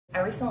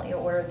I recently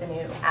ordered the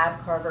new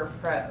Ab Carver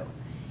Pro.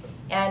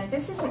 And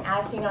this is an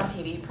as seen on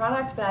TV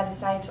product, but I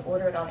decided to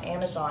order it on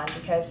Amazon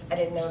because I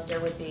didn't know if there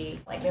would be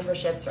like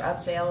memberships or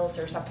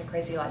upsells or something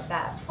crazy like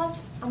that.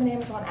 Plus, I'm an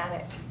Amazon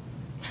addict.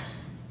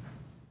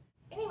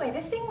 Anyway,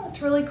 this thing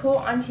looked really cool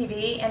on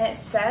TV, and it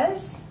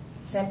says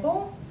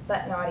simple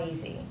but not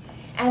easy.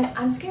 And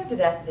I'm scared to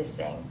death of this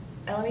thing.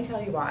 And let me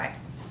tell you why.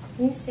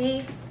 Can you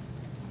see?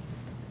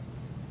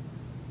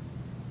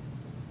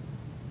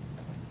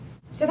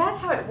 So that's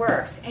how it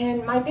works.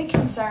 And my big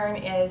concern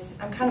is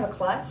I'm kind of a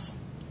klutz,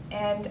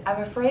 and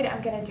I'm afraid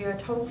I'm going to do a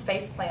total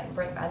face plant and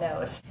break my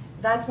nose.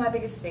 That's my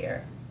biggest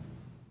fear.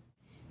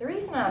 The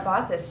reason I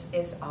bought this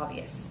is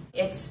obvious.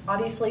 It's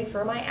obviously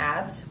for my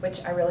abs,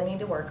 which I really need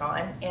to work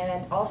on,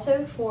 and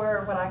also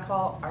for what I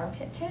call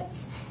armpit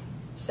tits.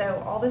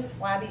 So all this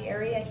flabby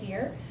area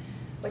here,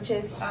 which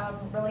is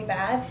really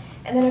bad.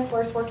 And then of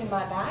course working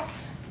my back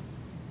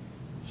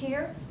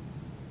here,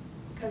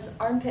 because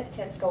armpit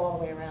tits go all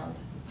the way around.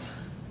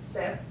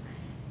 So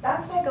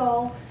that's my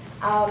goal,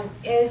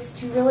 is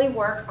to really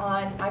work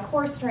on my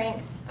core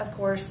strength, of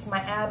course, my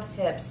abs,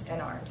 hips,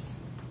 and arms.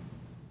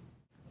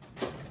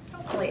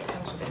 Hopefully it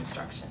comes with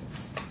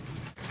instructions.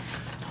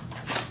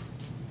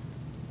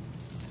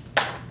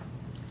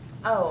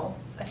 Oh,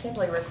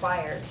 assembly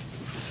required.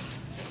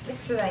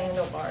 Fix to the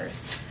handlebars.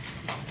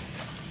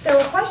 So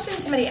a question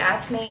somebody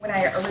asked me when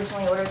I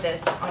originally ordered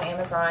this on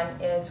Amazon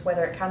is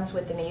whether it comes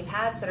with the knee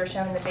pads that are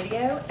shown in the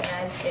video,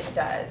 and it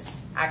does.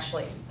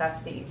 Actually,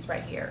 that's these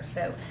right here.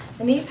 So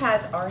the knee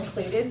pads are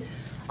included,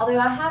 although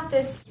I have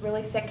this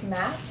really thick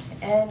mat,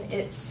 and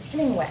it's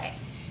Hemingway.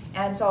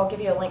 And so I'll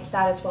give you a link to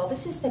that as well.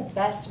 This is the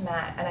best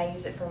mat, and I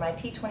use it for my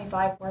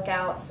T25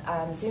 workouts,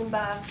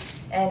 Zumba,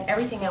 and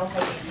everything else I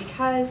do,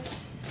 because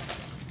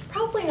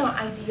probably not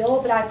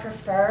ideal, but I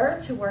prefer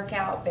to work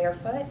out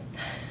barefoot.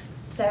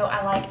 So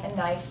I like a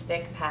nice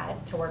thick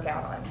pad to work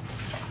out on.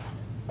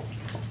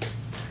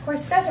 Of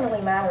course, it doesn't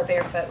really matter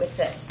barefoot with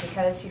this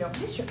because you don't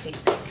use your feet.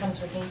 It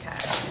comes with knee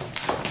pads.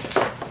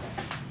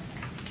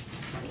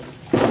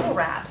 Bubble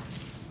wrap,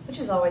 which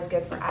is always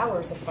good for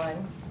hours of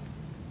fun,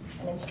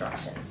 and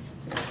instructions.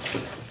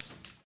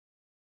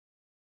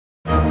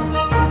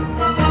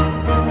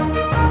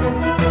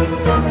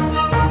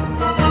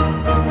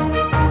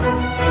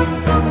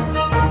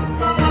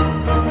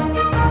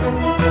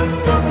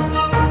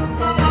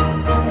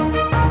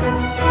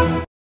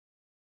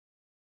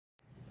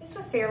 This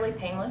was fairly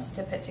painless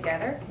to put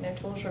together, no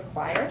tools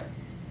required,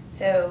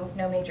 so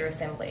no major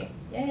assembly.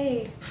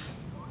 Yay!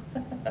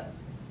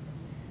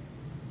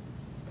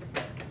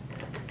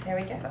 There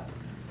we go.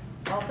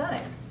 All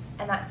done.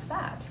 And that's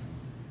that.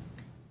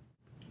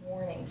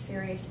 Warning,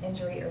 serious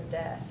injury or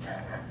death.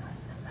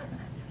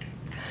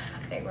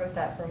 They wrote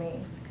that for me.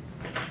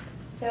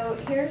 So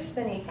here's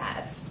the knee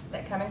pads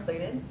that come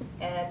included,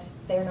 and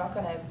they're not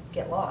going to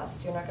get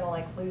lost. You're not going to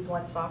like lose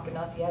one sock and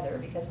not the other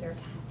because they're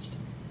attached.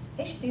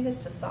 They should do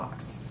this to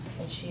socks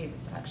and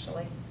shoes,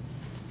 actually.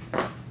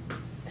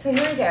 So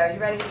here we go. You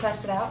ready to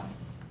test it out?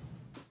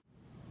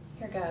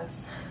 Here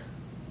goes.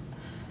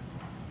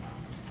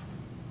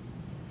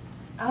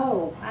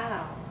 Oh,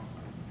 wow.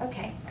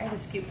 Okay, I have a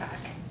scoop back.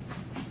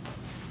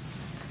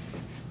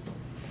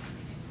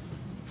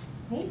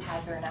 Knee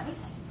pads are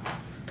nice.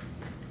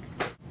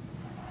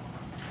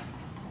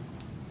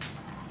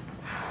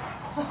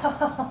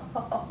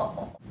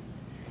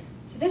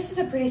 So this is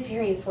a pretty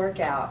serious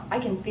workout. I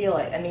can feel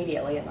it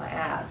immediately in my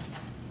abs.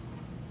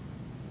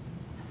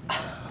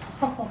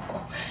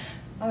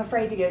 I'm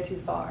afraid to go too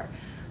far.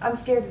 I'm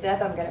scared to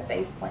death I'm going to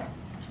face plant.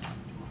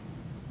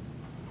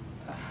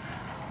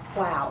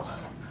 Wow.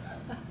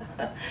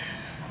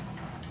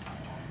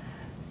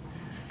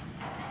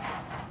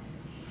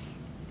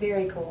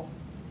 Very cool.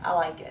 I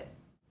like it.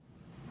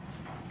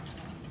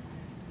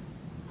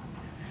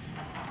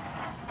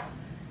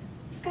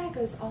 This guy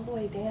goes all the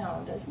way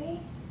down, doesn't he?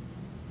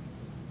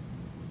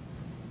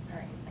 All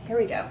right, here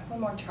we go. One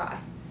more try.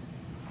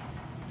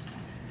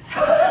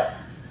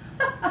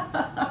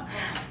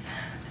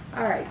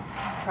 All right,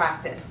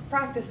 practice,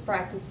 practice,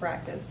 practice,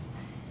 practice.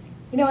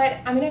 You know what?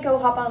 I'm going to go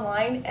hop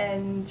online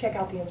and check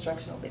out the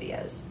instructional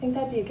videos. I think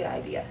that'd be a good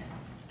idea.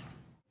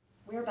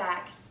 We're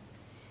back.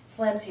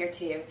 Slim's here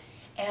too.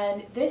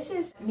 And this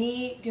is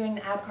me doing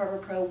the Ab Carver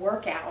Pro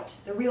workout,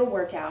 the real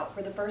workout,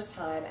 for the first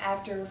time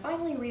after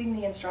finally reading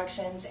the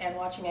instructions and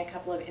watching a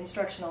couple of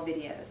instructional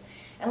videos.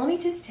 And let me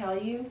just tell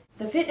you,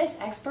 the fitness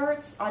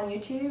experts on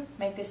YouTube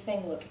make this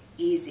thing look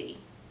easy.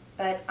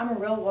 But I'm a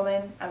real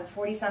woman, I'm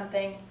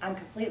 40-something, I'm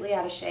completely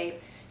out of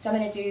shape, so I'm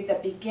going to do the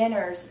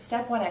beginner's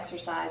step 1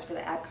 exercise for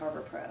the Ab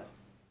Carver Pro.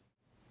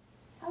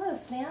 Hello,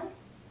 Slim.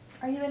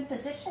 Are you in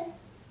position?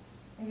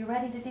 Are you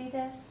ready to do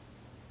this?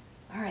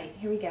 All right,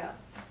 here we go.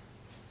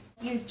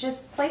 You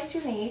just place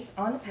your knees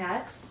on the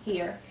pads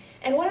here.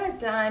 And what I've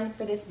done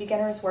for this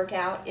beginner's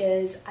workout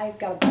is I've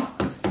got a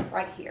box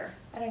right here.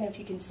 I don't know if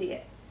you can see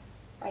it.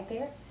 Right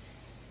there.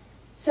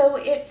 So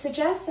it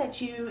suggests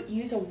that you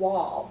use a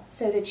wall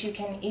so that you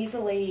can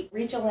easily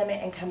reach a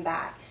limit and come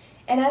back.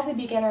 And as a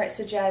beginner, it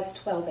suggests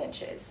 12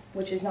 inches,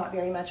 which is not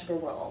very much of a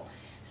roll.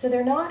 So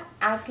they're not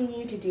asking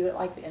you to do it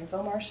like the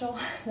infomercial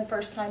the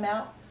first time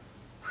out,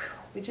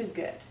 which is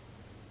good.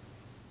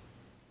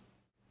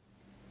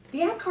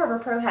 The Ab Carver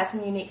Pro has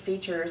some unique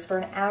features for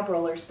an ab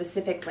roller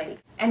specifically,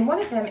 and one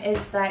of them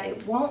is that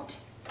it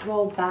won't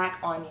roll back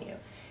on you.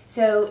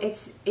 So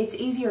it's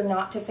easier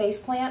not to face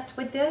plant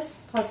with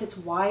this, plus it's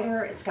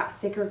wider, it's got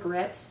thicker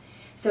grips,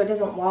 so it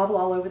doesn't wobble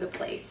all over the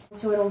place.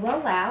 So it'll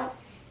roll out,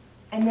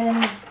 and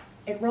then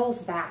it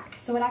rolls back,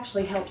 so it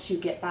actually helps you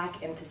get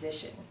back in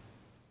position.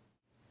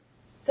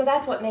 So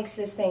that's what makes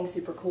this thing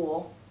super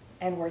cool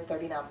and worth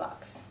 39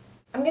 bucks.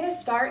 I'm going to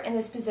start in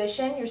this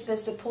position. You're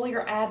supposed to pull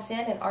your abs in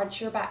and arch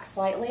your back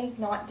slightly,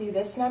 not do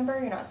this number.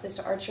 You're not supposed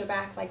to arch your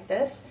back like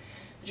this,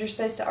 but you're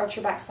supposed to arch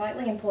your back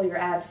slightly and pull your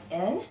abs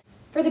in.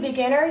 For the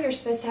beginner, you're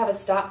supposed to have a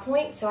stop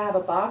point, so I have a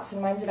box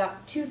and mine's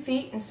about 2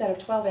 feet instead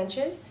of 12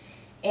 inches.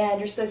 And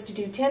you're supposed to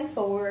do 10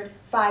 forward,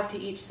 5 to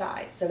each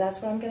side. So that's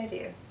what I'm going to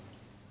do.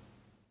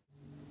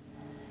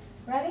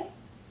 Ready?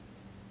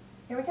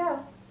 Here we go.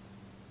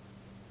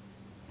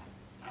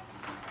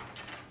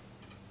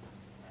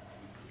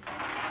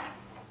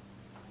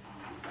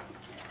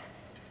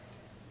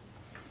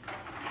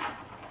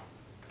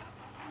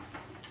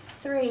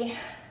 Three,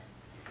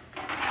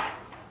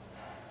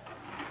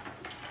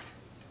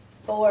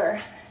 4,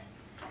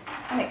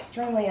 I'm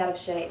extremely out of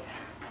shape.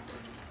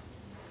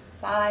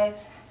 5,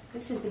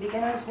 this is the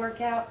beginner's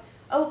workout.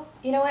 Oh,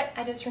 you know what?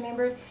 I just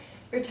remembered.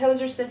 Your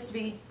toes are supposed to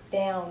be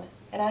down,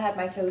 and I had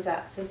my toes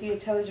up. So see, your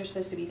toes are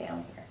supposed to be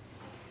down here.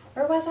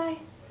 Where was I?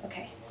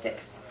 Okay,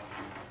 6.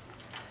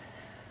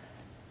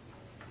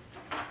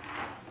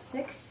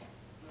 6,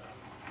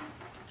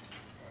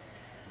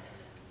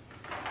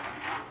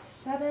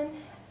 7,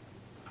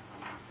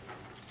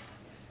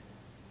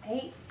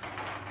 8.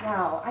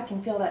 Wow, I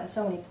can feel that in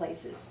so many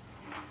places.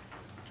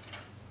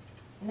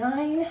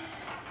 9,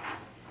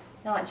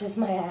 not just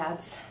my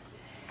abs.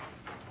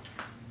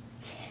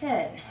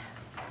 10.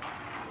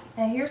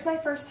 Now here's my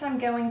first time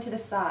going to the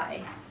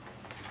side.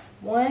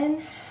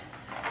 1,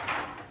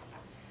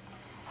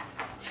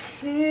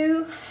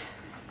 2,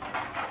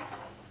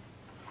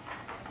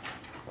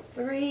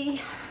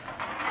 3,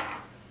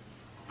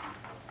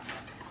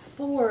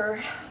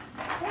 4.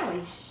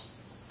 Holy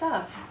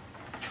stuff.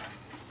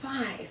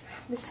 5.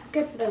 This is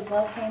good for those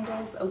love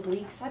handles,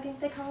 obliques, I think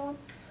they call them.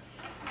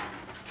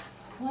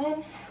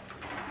 1,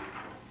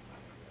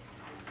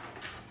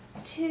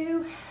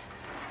 2,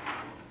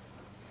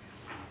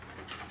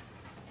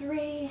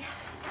 3,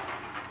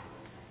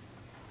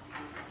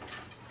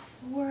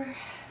 4,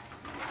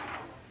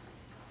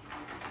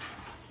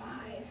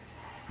 5.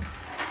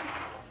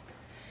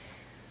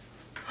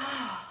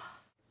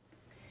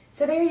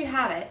 So there you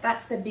have it.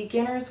 That's the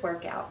beginner's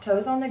workout.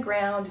 Toes on the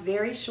ground,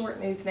 very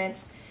short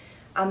movements.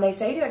 They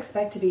say to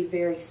expect to be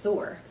very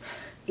sore,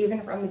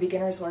 even from the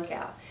beginner's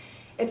workout.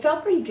 It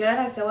felt pretty good.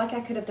 I feel like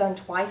I could have done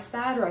twice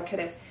that, or I could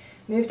have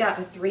moved out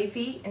to 3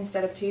 feet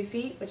instead of 2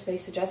 feet, which they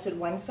suggested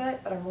 1 foot,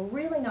 but I'm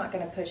really not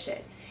going to push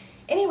it.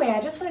 Anyway,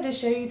 I just wanted to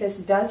show you this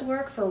does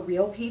work for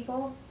real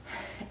people,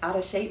 out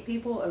of shape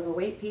people,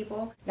 overweight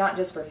people, not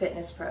just for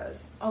fitness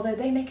pros. Although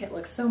they make it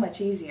look so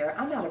much easier.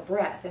 I'm out of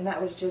breath, and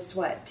that was just,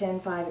 what, 10,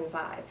 5, and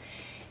 5.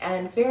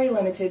 And very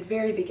limited,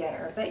 very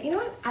beginner. But you know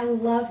what? I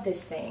love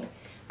this thing.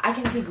 I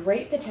can see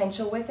great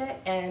potential with it,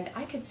 and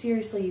I could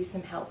seriously use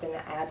some help in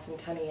the abs and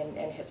tummy and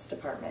hips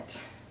department.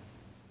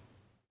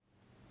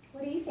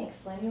 What do you think,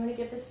 Slim? You want to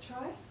give this a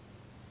try?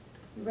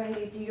 You ready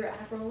to do your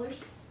ab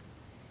rollers?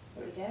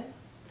 Here we go.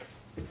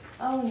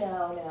 Oh,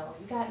 no.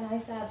 You got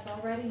nice abs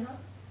already,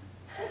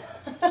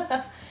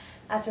 huh?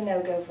 That's a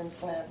no-go from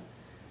Slim.